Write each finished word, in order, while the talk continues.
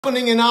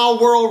happening in our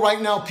world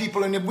right now,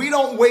 people. And if we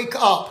don't wake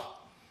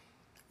up,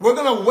 we're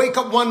going to wake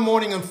up one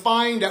morning and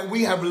find that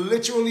we have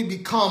literally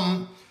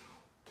become,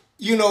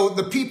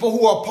 the people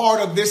who are part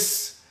of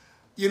this,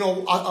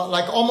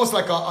 like almost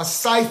like a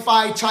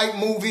sci-fi type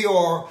movie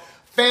or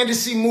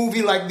fantasy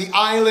movie like The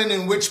Island,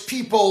 in which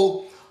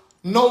people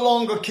no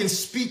longer can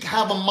speak,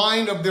 have a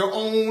mind of their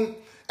own.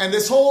 And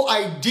this whole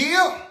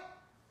idea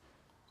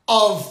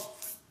of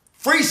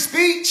free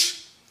speech,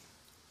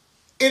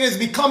 it is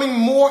becoming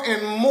more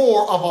and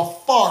more of a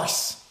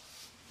farce.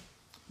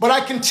 But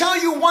I can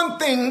tell you one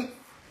thing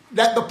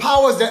that the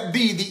powers that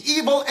be, the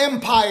evil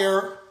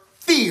empire,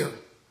 fear.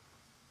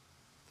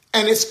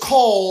 And it's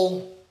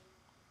called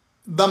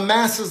the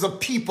masses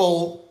of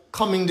people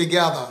coming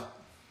together.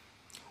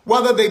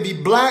 Whether they be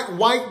black,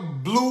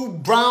 white, blue,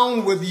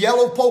 brown with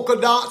yellow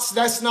polka dots,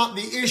 that's not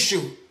the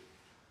issue.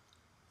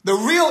 The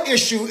real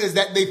issue is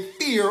that they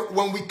fear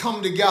when we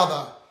come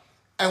together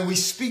and we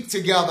speak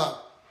together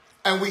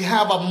and we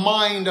have a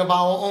mind of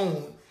our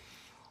own.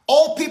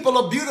 All people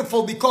are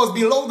beautiful because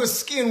below the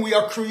skin we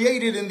are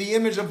created in the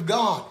image of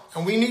God.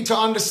 And we need to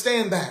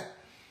understand that.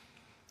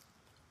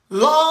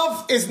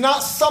 Love is not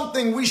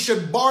something we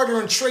should barter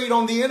and trade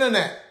on the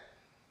internet.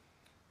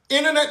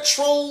 Internet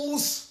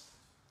trolls,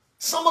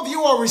 some of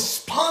you are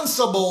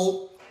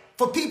responsible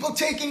for people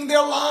taking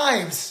their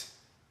lives.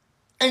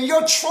 And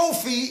your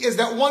trophy is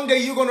that one day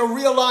you're going to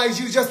realize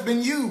you've just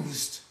been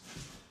used.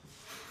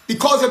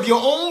 Because of your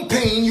own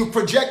pain, you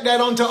project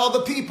that onto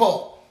other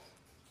people.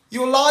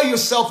 You allow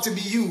yourself to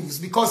be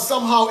used because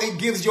somehow it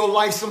gives your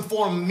life some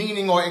form of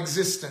meaning or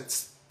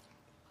existence.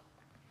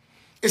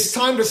 It's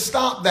time to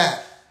stop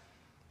that.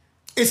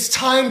 It's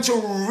time to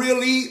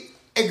really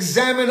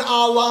examine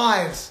our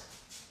lives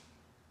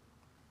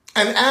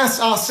and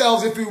ask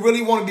ourselves if we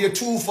really want to be a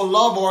tool for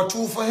love or a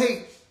tool for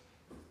hate.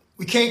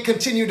 We can't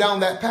continue down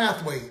that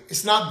pathway.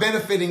 It's not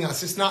benefiting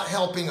us. It's not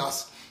helping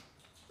us.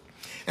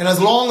 And as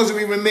long as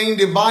we remain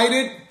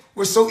divided,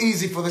 we're so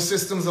easy for the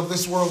systems of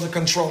this world to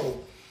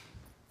control.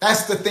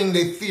 That's the thing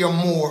they fear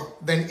more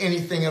than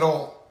anything at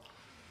all.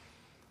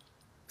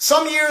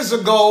 Some years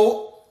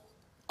ago,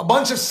 a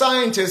bunch of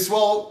scientists,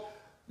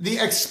 the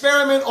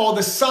experiment or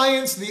the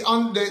science, the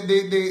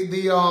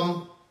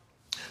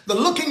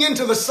looking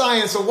into the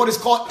science of what is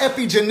called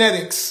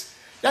epigenetics,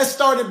 that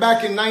started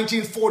back in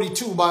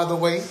 1942, by the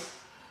way.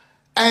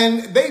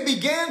 And they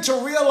began to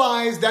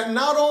realize that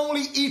not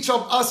only each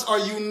of us are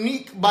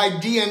unique by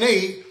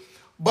DNA,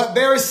 but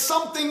there is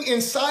something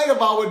inside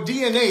of our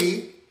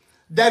DNA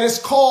that is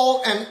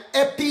called an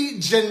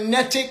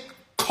epigenetic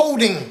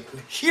coding.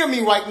 Hear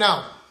me right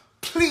now.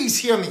 Please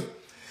hear me.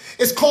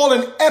 It's called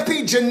an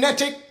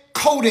epigenetic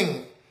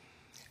coding.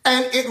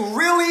 And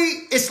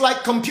it's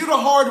like computer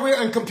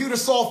hardware and computer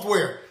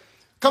software.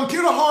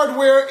 Computer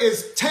hardware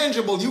is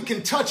tangible. You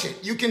can touch it.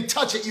 You can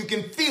touch it. You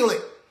can feel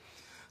it.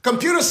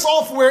 Computer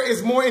software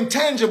is more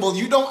intangible.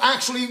 You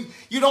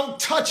don't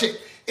touch it.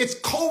 It's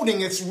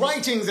coding, it's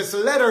writings, it's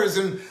letters.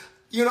 And,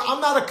 I'm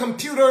not a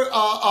computer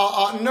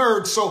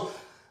nerd. So,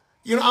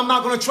 I'm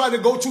not going to try to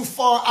go too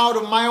far out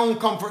of my own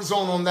comfort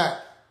zone on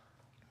that.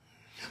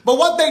 But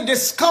what they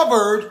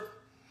discovered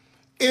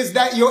is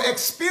that your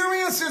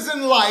experiences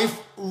in life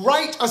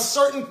write a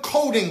certain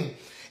coding.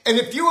 And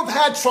if you have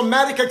had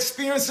traumatic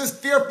experiences,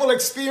 fearful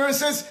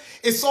experiences,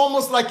 it's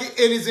almost like it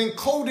is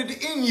encoded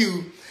in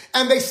you.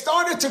 And they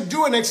started to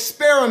do an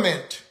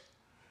experiment.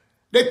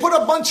 They put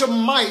a bunch of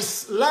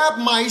mice, lab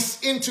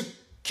mice, into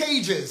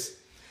cages.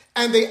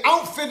 And they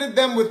outfitted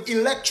them with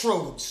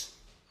electrodes.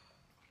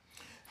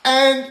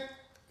 And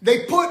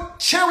they put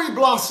cherry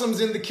blossoms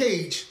in the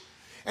cage.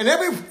 And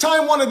every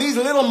time one of these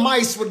little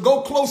mice would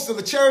go close to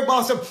the cherry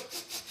blossom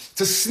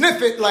to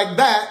sniff it like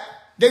that,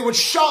 they would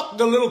shock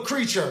the little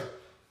creature.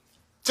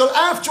 Till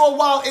after a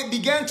while, it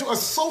began to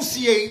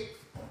associate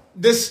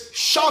this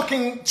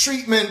shocking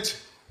treatment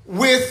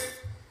with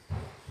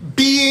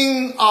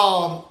being,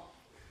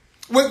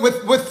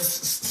 with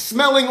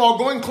smelling or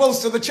going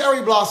close to the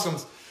cherry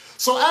blossoms.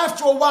 So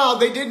after a while,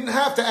 they didn't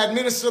have to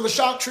administer the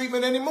shock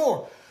treatment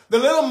anymore. The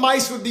little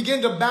mice would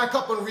begin to back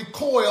up and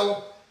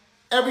recoil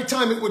every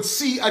time it would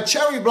see a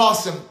cherry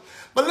blossom.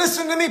 But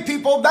listen to me,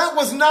 people, that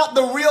was not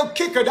the real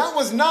kicker. That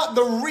was not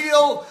the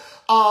real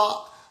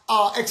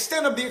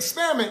extent of the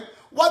experiment.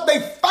 What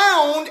they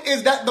found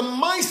is that the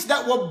mice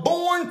that were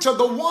born to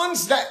the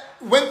ones that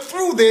went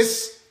through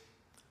this,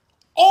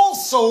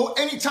 also,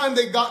 anytime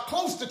they got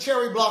close to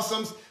cherry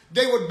blossoms,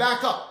 they would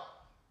back up.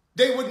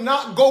 They would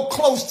not go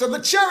close to the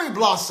cherry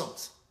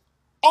blossoms.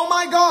 Oh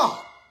my God.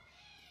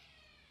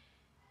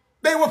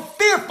 They were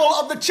fearful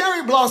of the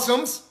cherry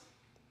blossoms,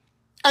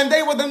 and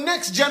they were the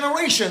next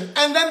generation.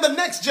 And then the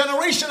next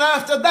generation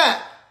after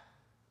that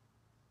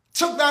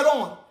took that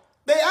on.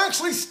 They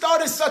actually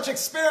started such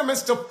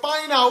experiments to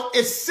find out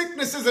if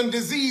sicknesses and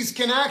disease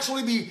can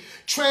actually be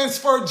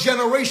transferred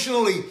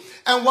generationally.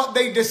 And what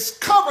they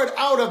discovered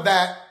out of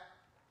that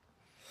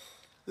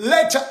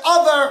led to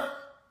other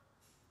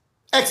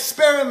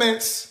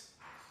experiments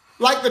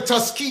like the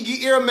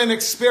Tuskegee Airmen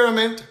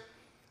experiment,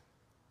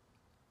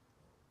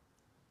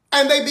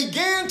 And they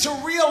began to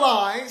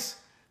realize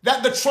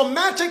that the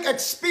traumatic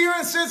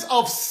experiences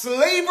of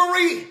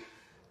slavery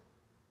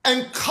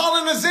and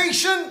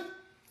colonization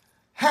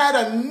had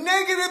a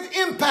negative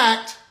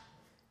impact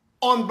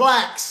on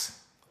blacks.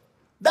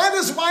 That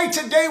is why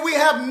today we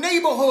have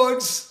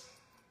neighborhoods,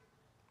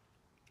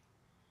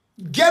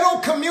 ghetto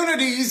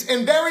communities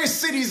in various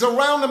cities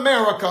around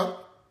America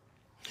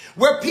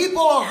where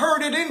people are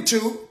herded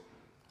into,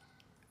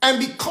 and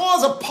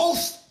because of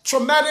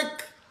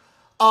post-traumatic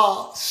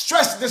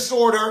stress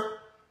disorder,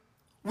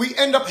 we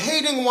end up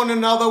hating one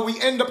another, we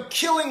end up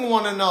killing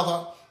one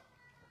another.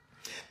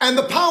 And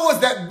the powers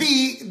that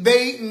be,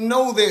 they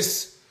know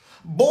this.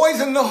 Boys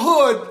in the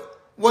Hood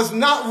was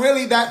not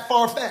really that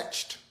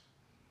far-fetched.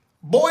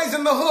 Boys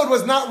in the Hood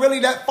was not really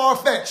that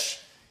far-fetched.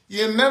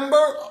 You remember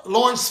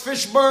Lawrence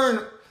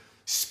Fishburne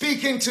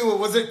speaking to,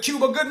 was it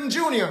Cuba Gooding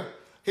Jr.,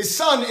 his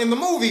son in the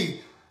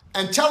movie,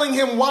 and telling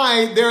him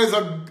why there is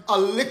a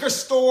liquor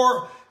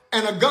store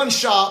and a gun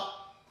shop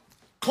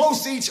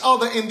close to each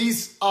other in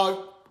these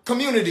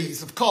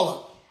communities of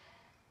color.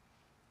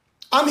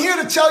 I'm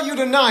here to tell you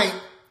tonight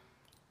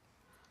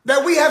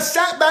that we have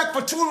sat back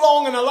for too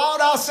long and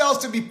allowed ourselves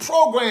to be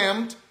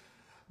programmed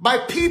by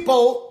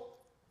people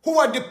who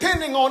are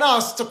depending on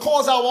us to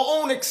cause our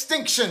own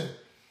extinction.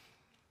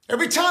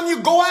 Every time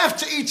you go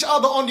after each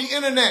other on the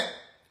internet,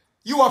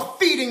 you are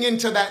feeding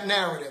into that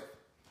narrative.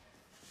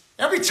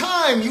 Every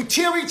time you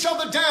tear each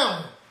other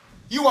down,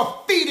 you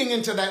are feeding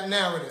into that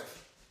narrative.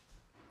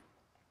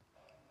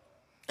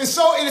 And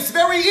so it is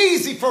very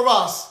easy for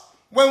us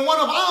when one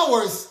of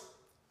ours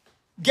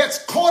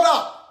gets caught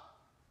up.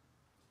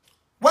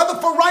 Whether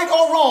for right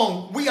or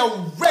wrong, we are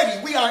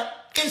ready. We are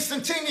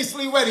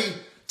instantaneously ready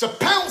to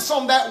pounce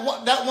on that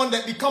one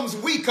that becomes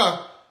weaker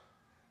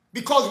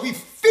because we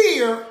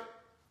fear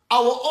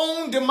our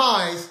own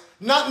demise,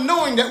 not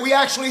knowing that we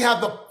actually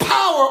have the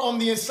power on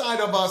the inside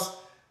of us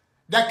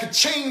that could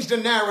change the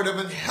narrative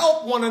and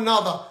help one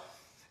another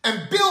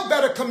and build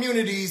better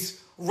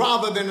communities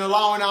rather than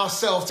allowing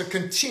ourselves to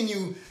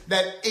continue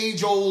that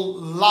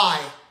age-old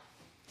lie.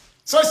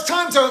 So it's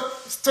time to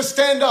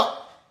stand up.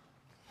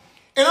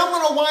 And I'm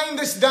going to wind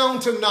this down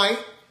tonight.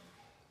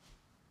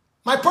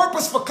 My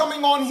purpose for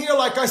coming on here,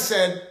 like I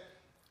said,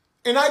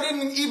 and I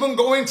didn't even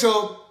go into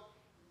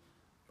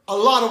a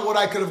lot of what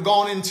I could have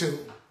gone into.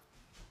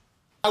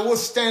 I will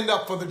stand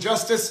up for the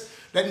justice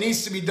that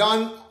needs to be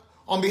done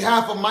on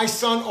behalf of my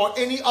son or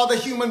any other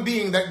human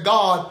being that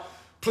God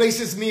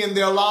places me in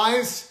their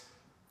lives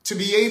to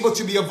be able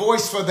to be a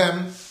voice for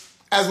them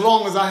as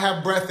long as I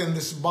have breath in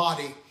this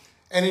body.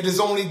 And it is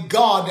only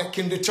God that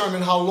can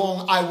determine how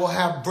long I will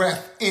have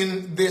breath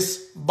in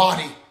this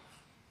body.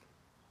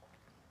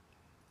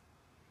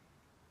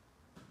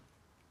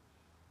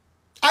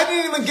 I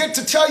didn't even get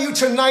to tell you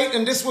tonight,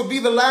 and this will be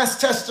the last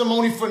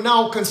testimony for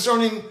now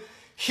concerning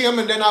him,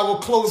 and then I will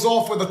close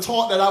off with a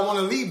thought that I want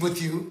to leave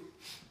with you.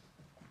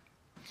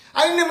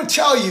 I didn't even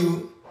tell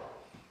you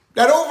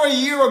that over a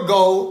year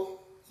ago,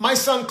 my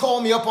son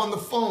called me up on the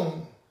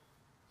phone,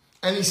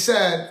 and he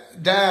said,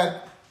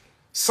 "Dad,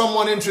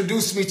 someone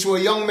introduced me to a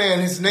young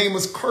man. His name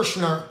was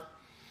Kirshner,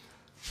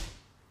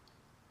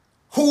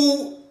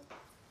 who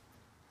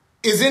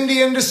is in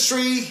the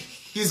industry.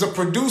 He's a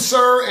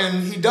producer,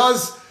 and he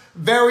does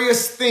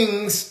various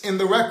things in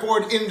the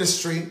record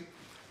industry.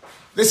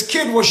 This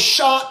kid was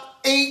shot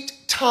 8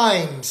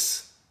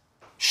 times,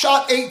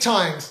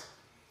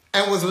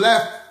 and was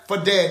left for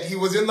dead. He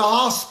was in the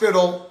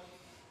hospital,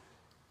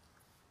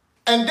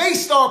 and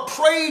Daystar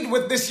prayed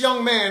with this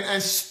young man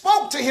and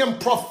spoke to him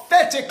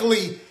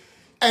prophetically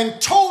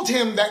and told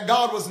him that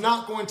God was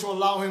not going to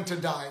allow him to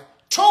die.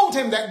 Told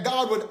him that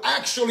God would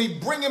actually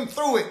bring him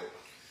through it.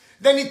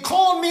 Then he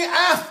called me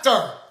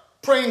after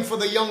praying for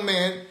the young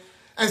man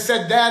and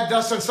said, "Dad,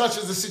 thus and such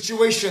is the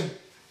situation.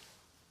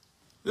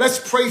 Let's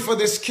pray for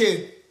this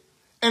kid."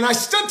 And I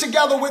stood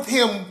together with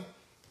him.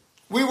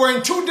 We were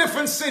in 2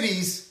 different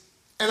cities,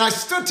 and I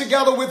stood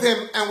together with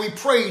him and we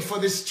prayed for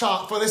this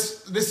child, for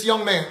this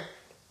young man.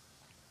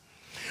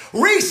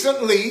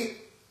 Recently,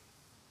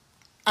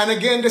 and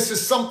again, this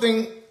is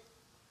something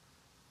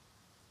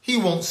he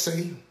won't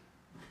say,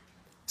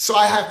 so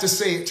I have to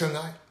say it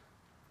tonight.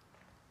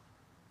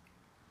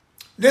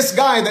 This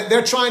guy that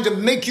they're trying to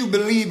make you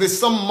believe is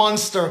some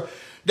monster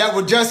that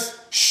would just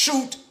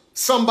shoot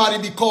somebody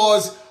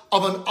because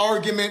of an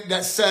argument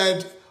that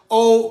said,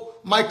 "Oh,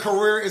 my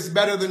career is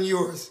better than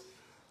yours."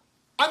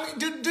 I mean,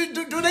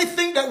 do they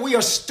think that we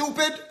are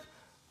stupid?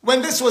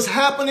 When this was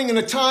happening in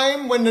a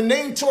time when the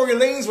name Tory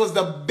Lanez was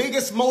the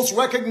biggest, most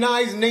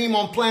recognized name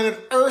on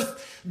planet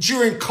Earth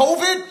during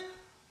COVID?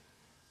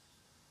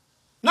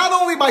 Not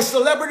only by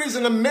celebrities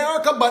in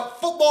America, but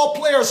football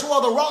players who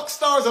are the rock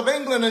stars of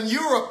England and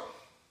Europe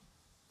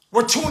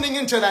were tuning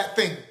into that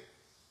thing.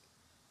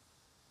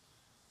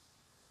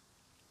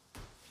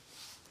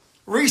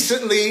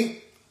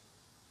 Recently,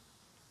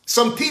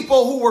 some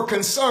people who were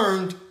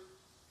concerned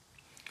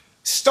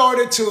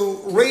started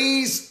to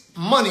raise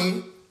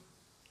money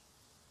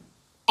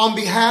on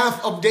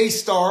behalf of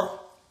Daystar.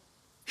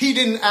 He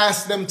didn't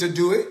ask them to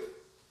do it,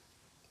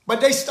 But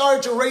they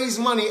started to raise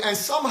money, and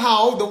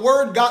somehow the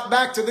word got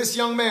back to this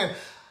young man.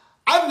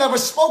 I've never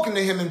spoken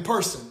to him in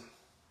person.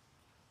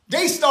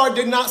 Daystar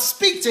did not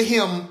speak to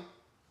him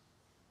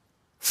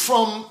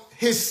from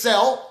his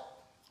cell.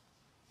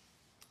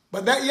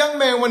 But that young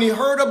man, when he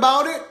heard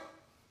about it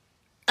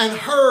and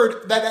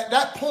heard that at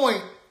that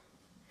point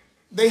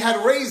they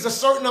had raised a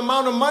certain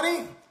amount of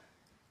money,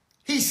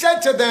 he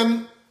said to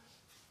them,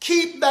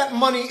 keep that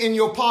money in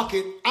your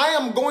pocket. I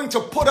am going to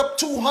put up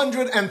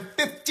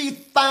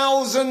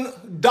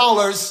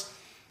 $250,000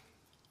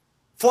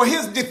 for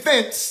his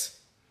defense,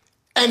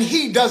 and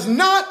he does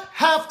not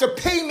have to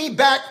pay me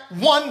back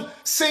one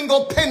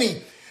single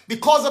penny.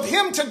 Because of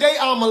him today,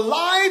 I'm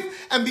alive,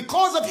 and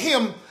because of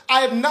him,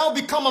 I have now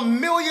become a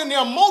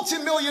millionaire,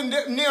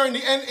 multi-millionaire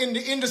in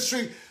the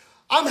industry.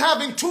 I'm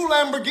having 2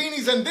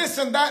 Lamborghinis and this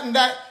and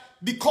that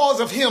because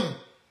of him.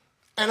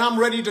 And I'm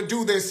ready to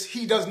do this.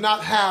 He does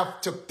not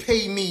have to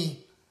pay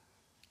me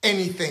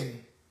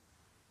anything.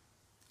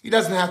 He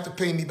doesn't have to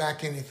pay me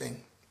back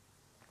anything.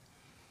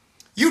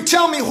 You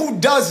tell me who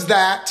does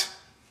that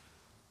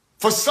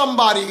for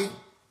somebody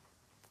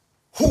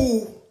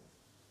who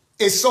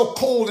is so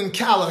cold and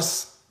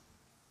callous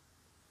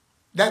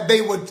that they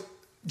would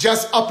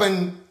just up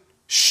and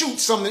shoot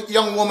some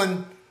young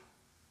woman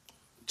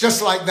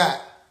just like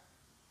that.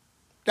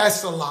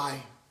 That's a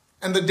lie.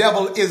 And the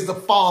devil is the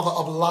father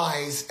of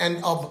lies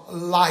and of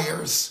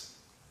liars.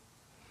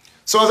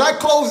 So as I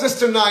close this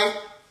tonight,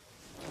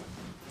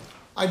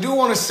 I do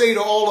want to say to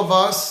all of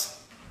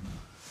us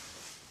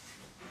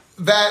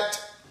that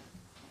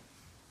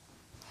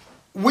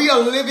we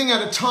are living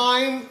at a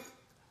time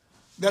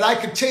that I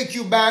could take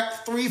you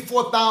back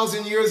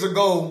 3,000-4,000 years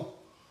ago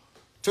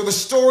to the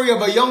story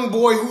of a young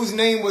boy whose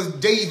name was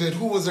David,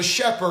 who was a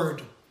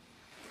shepherd,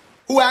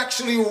 who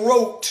actually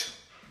wrote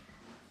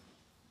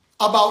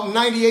about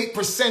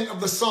 98% of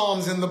the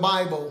Psalms in the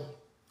Bible.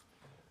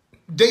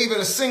 David,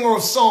 a singer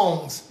of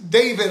songs.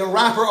 David, a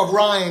rapper of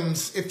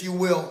rhymes, if you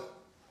will.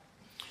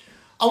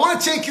 I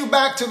want to take you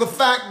back to the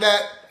fact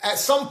that at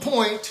some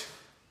point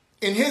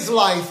in his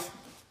life,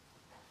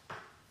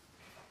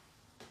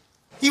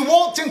 he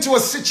walked into a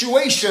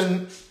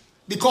situation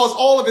because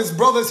all of his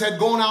brothers had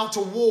gone out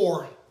to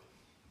war.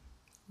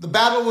 The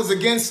battle was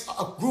against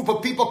a group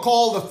of people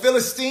called the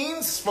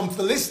Philistines from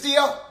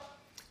Philistia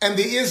and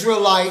the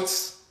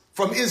Israelites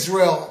from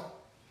Israel.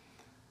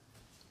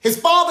 His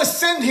father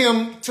sent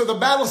him to the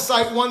battle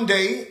site one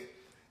day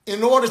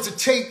in order to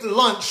take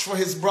lunch for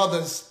his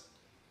brothers.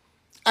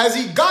 As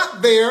he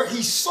got there,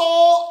 he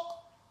saw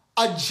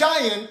a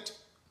giant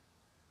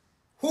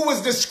who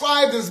was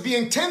described as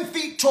being 10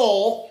 feet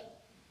tall.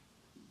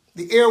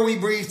 The air we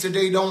breathe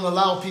today don't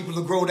allow people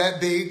to grow that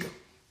big.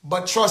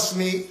 But trust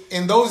me,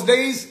 in those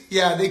days,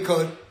 yeah, they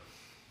could.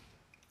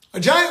 A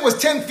giant was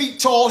 10 feet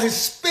tall. His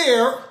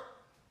spear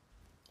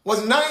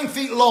was 9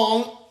 feet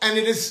long. And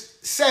it is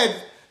said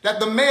that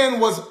the man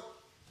was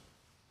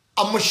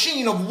a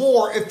machine of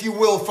war, if you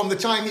will, from the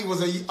time he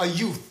was a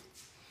youth.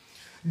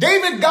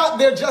 David got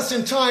there just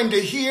in time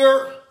to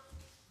hear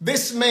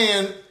this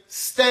man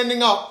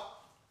standing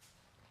up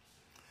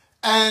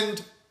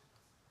and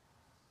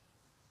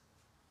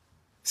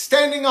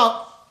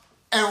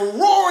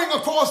roaring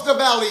across the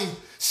valley,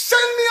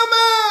 "Send me a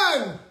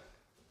man!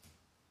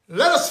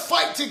 Let us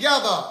fight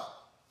together.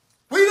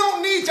 We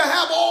don't need to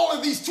have all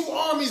of these 2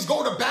 armies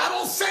go to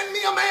battle. Send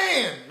me a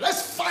man.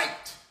 Let's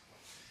fight.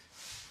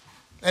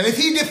 And if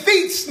he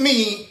defeats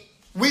me,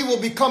 we will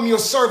become your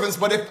servants.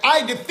 But if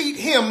I defeat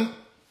him,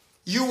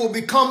 you will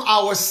become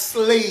our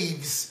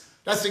slaves."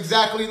 That's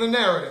exactly the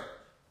narrative.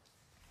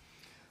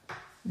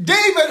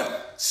 David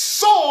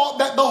saw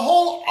that the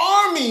whole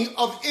army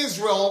of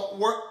Israel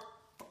were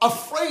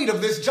afraid of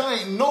this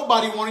giant.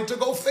 Nobody wanted to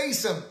go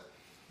face him.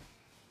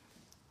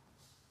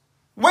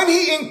 When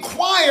he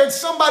inquired,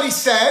 somebody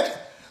said,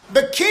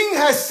 "The king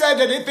has said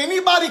that if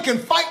anybody can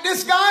fight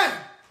this guy,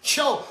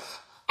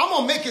 I'm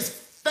going to make his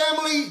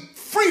family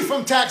free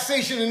from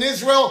taxation in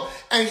Israel,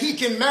 and he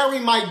can marry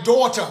my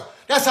daughter."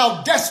 That's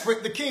how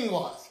desperate the king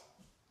was.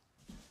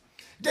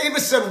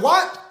 David said,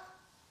 "What?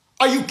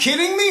 Are you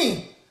kidding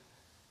me?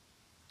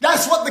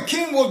 That's what the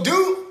king will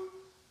do?"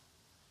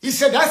 He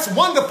said, "That's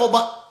wonderful,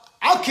 but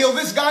I'll kill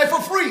this guy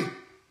for free."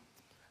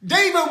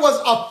 David was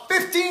a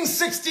 15,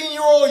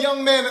 16-year-old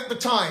young man at the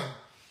time.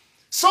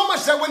 So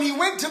much that when he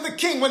went to the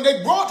king, when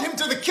they brought him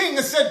to the king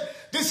and said,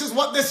 "This is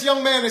what this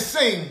young man is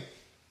saying,"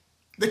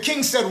 the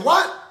king said,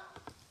 "What?"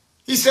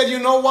 He said, "You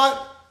know what?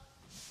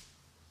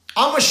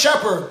 I'm a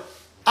shepherd.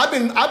 I've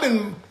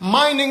been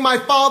minding my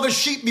father's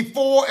sheep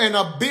before, and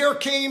a bear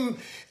came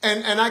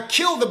and I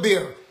killed the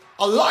bear.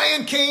 A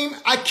lion came,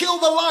 I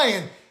killed the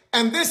lion.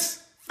 And this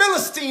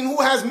Philistine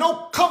who has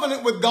no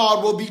covenant with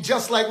God will be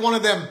just like one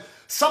of them."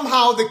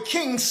 Somehow the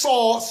king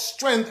saw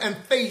strength and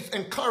faith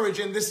and courage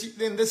in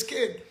this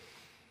kid.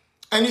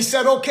 And he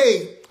said,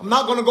 "Okay, I'm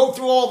not going to go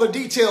through all the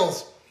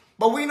details,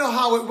 but we know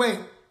how it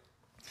went.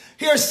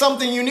 Here's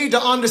something you need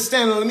to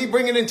understand, and let me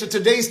bring it into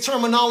today's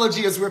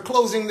terminology as we're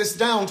closing this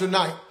down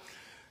tonight.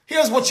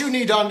 Here's what you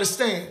need to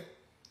understand.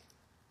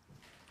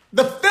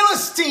 The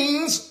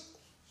Philistines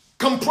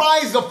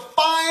comprised of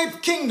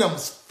 5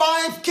 kingdoms.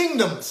 5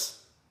 kingdoms.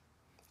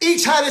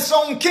 Each had its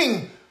own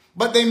king,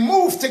 but they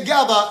moved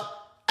together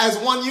as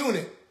one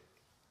unit.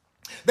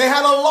 They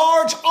had a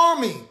large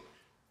army.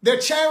 Their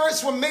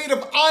chariots were made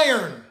of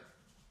iron.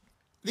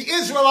 The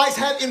Israelites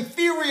had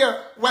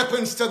inferior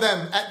weapons to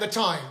them at the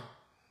time.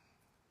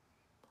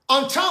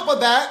 On top of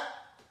that,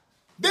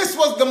 this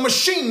was the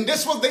machine.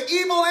 This was the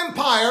evil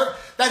empire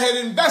that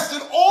had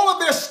invested all of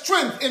their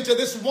strength into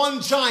this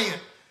one giant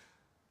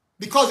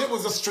because it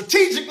was a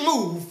strategic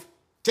move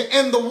to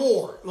end the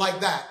war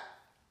like that.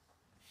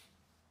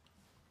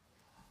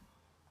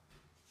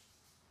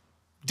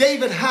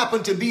 David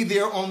happened to be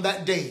there on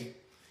that day,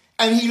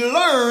 and he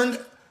learned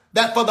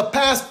that for the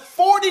past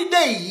 40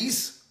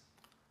 days,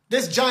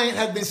 this giant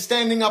had been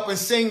standing up and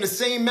saying the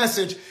same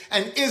message,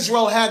 and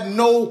Israel had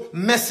no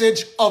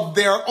message of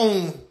their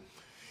own.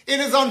 It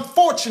is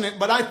unfortunate,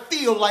 but I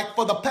feel like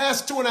for the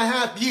past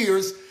 2.5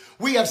 years,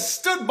 we have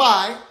stood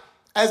by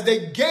as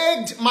they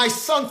gagged my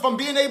son from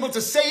being able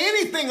to say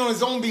anything on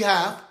his own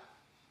behalf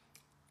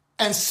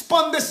and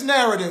spun this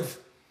narrative.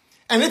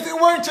 And if it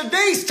were in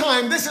today's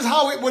time, this is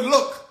how it would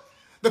look.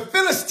 The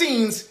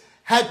Philistines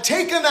had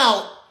taken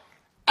out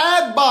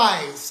ad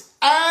buys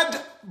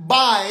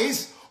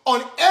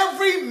on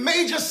every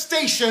major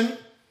station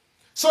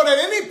so that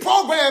any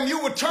program you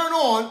would turn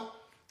on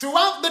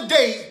throughout the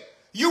day,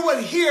 you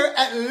would hear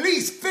at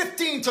least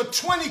 15 to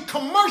 20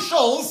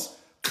 commercials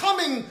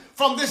coming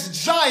from this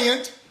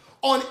giant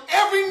on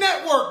every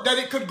network that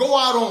it could go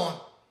out on,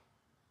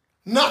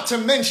 not to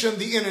mention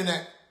the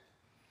internet.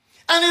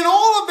 And in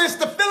all of this,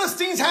 the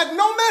Philistines had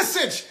no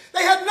message.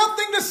 They had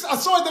nothing to say.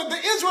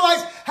 The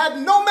Israelites had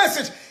no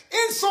message.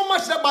 In so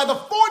much that by the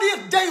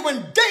 40th day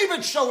when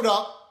David showed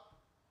up,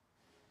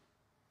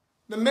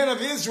 the men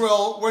of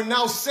Israel were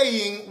now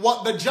saying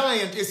what the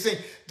giant is saying.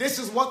 This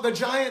is what the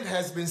giant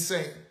has been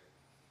saying.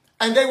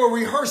 And they were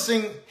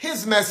rehearsing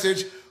his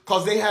message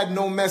because they had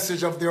no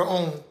message of their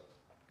own.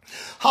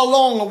 How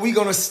long are we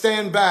going to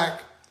stand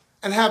back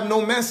and have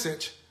no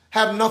message,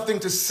 have nothing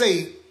to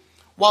say,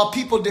 while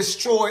people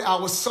destroy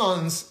our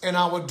sons and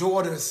our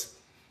daughters?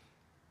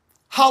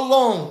 How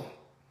long?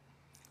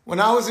 When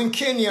I was in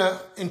Kenya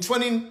in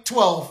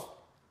 2012,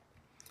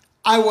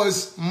 I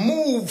was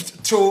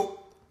moved to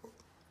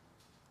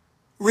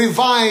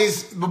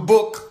revise the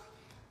book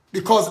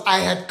because I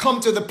had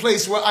come to the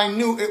place where I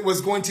knew it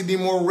was going to be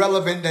more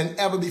relevant than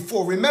ever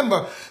before.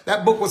 Remember,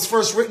 that book was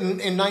first written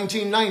in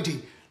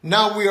 1990.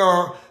 Now we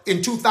are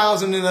in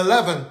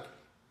 2011.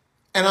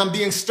 And I'm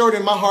being stirred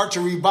in my heart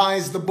to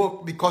revise the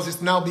book because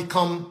it's now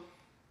become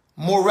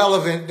more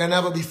relevant than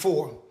ever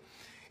before.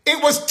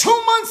 It was 2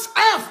 months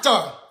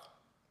after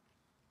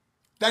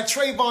that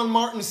Trayvon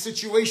Martin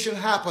situation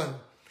happened,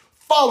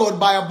 followed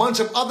by a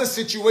bunch of other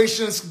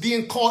situations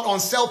being caught on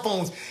cell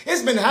phones.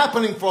 It's been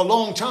happening for a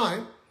long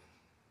time,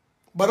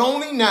 but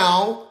only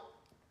now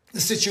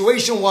the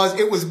situation was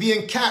it was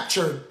being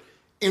captured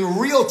in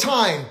real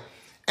time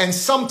and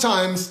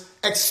sometimes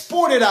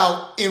exported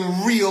out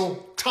in real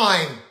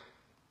time.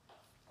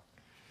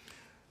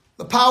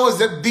 The powers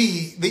that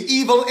be, the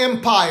evil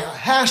empire,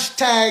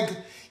 hashtag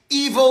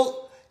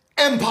evil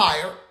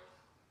empire,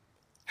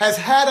 has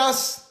had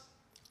us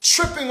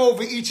tripping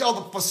over each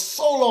other for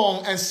so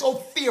long and so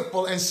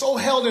fearful and so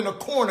held in a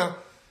corner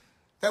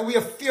that we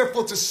are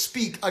fearful to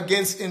speak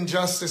against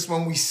injustice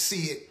when we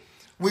see it.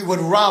 We would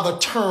rather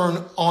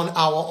turn on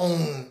our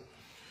own.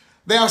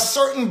 There are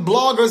certain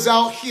bloggers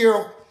out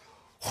here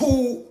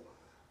who,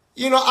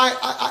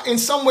 I in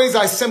some ways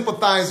I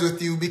sympathize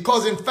with you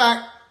because in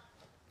fact,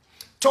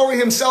 Tory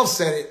himself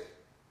said it.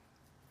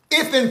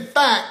 If in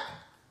fact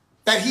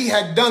that he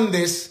had done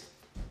this,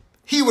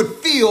 he would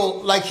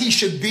feel like he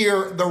should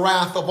bear the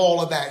wrath of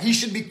all of that. He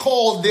should be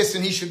called this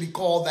and he should be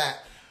called that.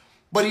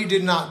 But he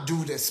did not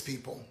do this,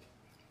 people.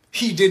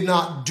 He did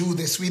not do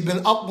this. We've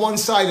been up one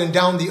side and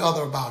down the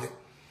other about it.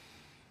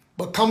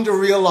 But come to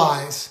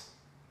realize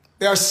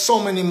there are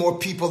so many more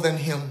people than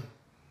him.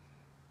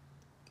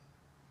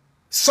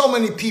 So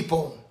many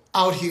people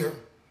out here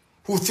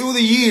who through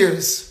the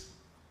years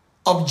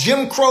of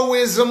Jim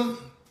Crowism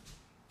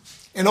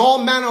and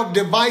all manner of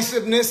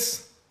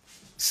divisiveness,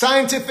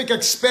 scientific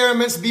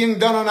experiments being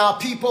done on our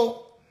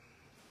people.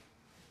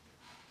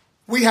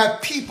 We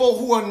have people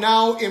who are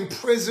now in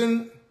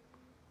prison,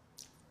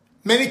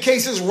 many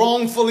cases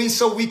wrongfully,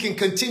 so we can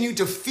continue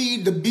to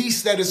feed the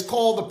beast that is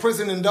called the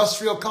prison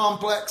industrial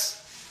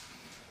complex.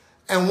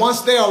 And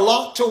once they are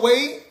locked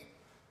away,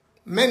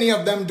 many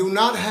of them do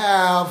not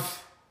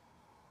have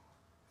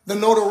the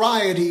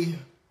notoriety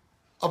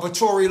of a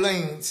Tory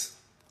Lanez.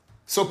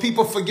 So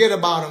people forget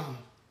about them.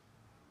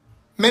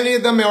 Many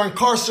of them are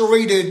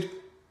incarcerated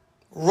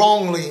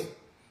wrongly.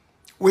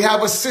 We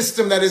have a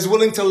system that is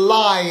willing to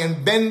lie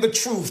and bend the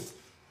truth.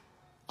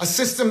 A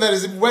system that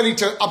is ready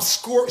to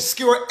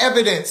obscure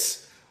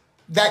evidence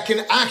that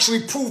can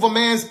actually prove a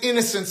man's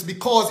innocence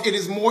because it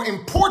is more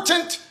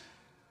important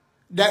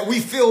that we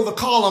fill the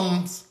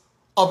columns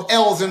of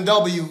L's and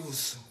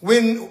W's.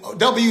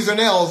 W's and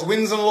L's,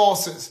 wins and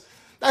losses.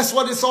 That's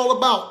what it's all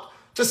about.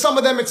 To some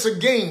of them, it's a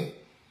game.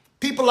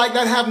 People like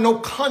that have no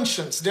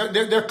conscience.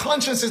 Their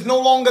conscience is no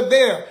longer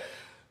there.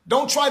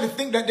 Don't try to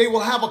think that they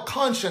will have a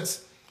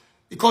conscience,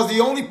 because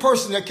the only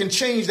person that can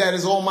change that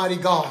is Almighty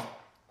God.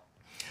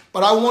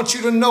 But I want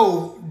you to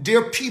know,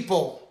 dear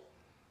people,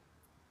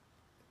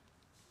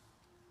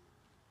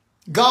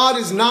 God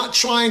is not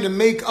trying to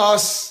make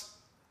us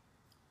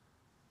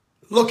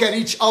look at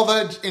each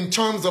other in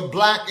terms of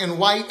black and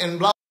white and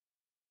blah.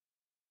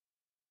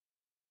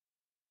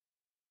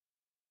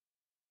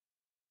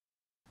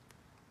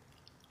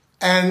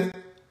 And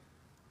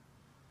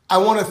I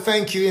want to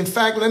thank you. In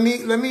fact, let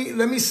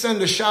me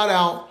send a shout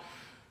out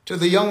to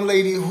the young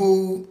lady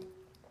who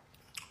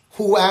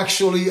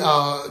actually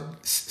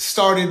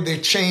started the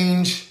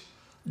change.org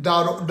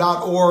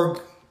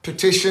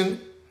petition.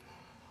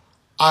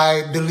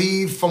 I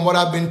believe, from what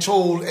I've been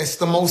told, it's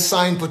the most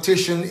signed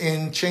petition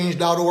in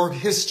change.org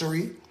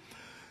history.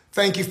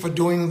 Thank you for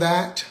doing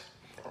that.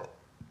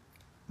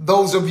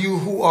 Those of you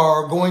who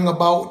are going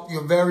about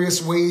your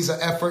various ways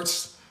or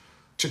efforts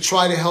to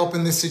try to help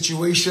in this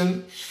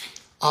situation,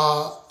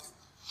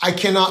 I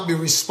cannot be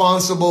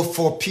responsible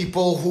for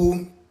people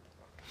who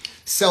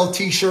sell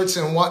T-shirts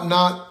and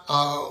whatnot.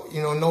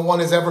 No one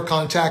has ever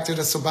contacted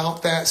us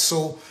about that,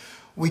 so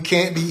we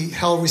can't be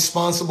held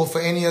responsible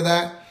for any of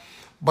that.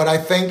 But I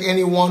thank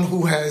anyone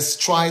who has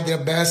tried their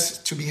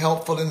best to be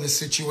helpful in this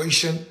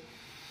situation.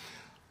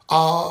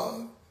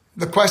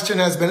 The question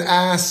has been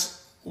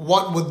asked,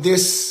 what would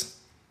this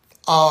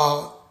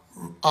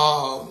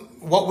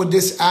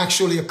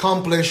actually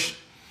accomplish?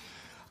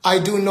 I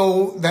do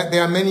know that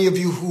there are many of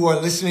you who are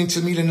listening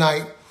to me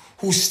tonight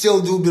who still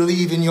do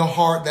believe in your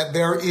heart that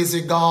there is a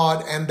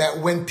God, and that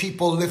when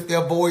people lift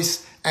their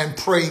voice and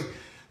pray,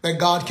 that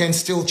God can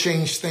still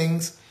change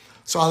things.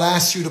 So I'll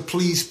ask you to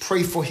please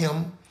pray for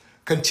him.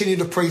 Continue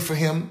to pray for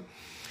him.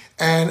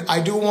 And I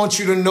do want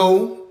you to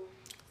know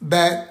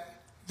that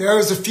there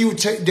is a few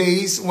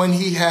days when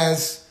he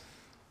has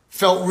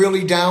felt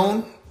really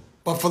down,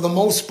 but for the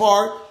most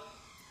part,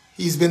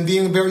 he's been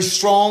being very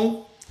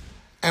strong.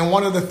 And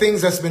one of the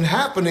things that's been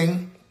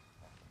happening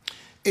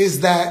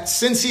is that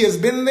since he has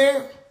been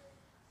there,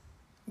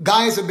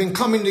 guys have been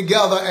coming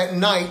together at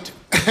night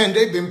and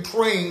they've been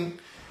praying.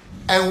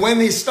 And when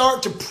they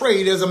start to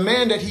pray, there's a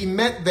man that he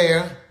met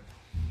there,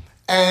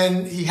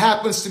 and he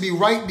happens to be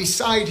right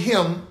beside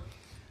him.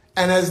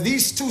 And as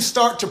these two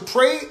start to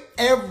pray,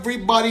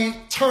 everybody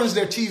turns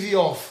their TV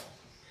off.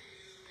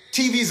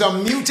 TVs are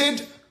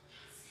muted,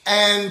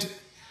 and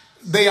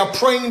they are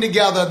praying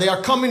together. They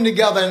are coming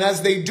together. And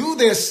as they do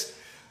this,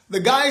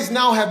 the guys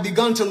now have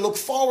begun to look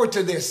forward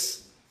to this.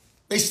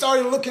 They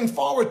started looking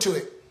forward to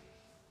it.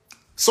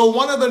 So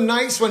one of the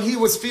nights when he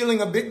was feeling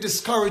a bit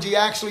discouraged, he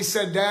actually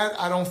said, "Dad,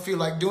 I don't feel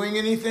like doing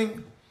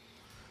anything."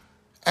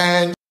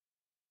 And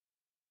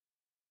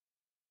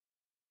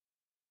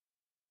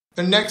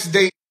the next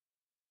day,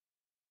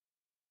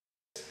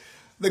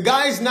 the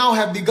guys now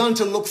have begun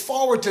to look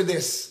forward to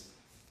this.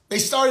 They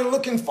started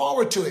looking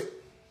forward to it.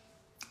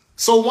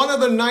 So one of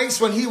the nights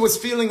when he was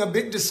feeling a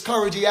bit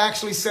discouraged, he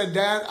actually said,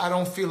 "Dad, I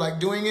don't feel like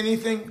doing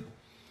anything."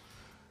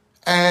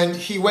 And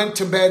he went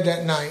to bed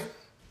that night.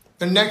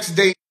 The next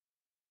day,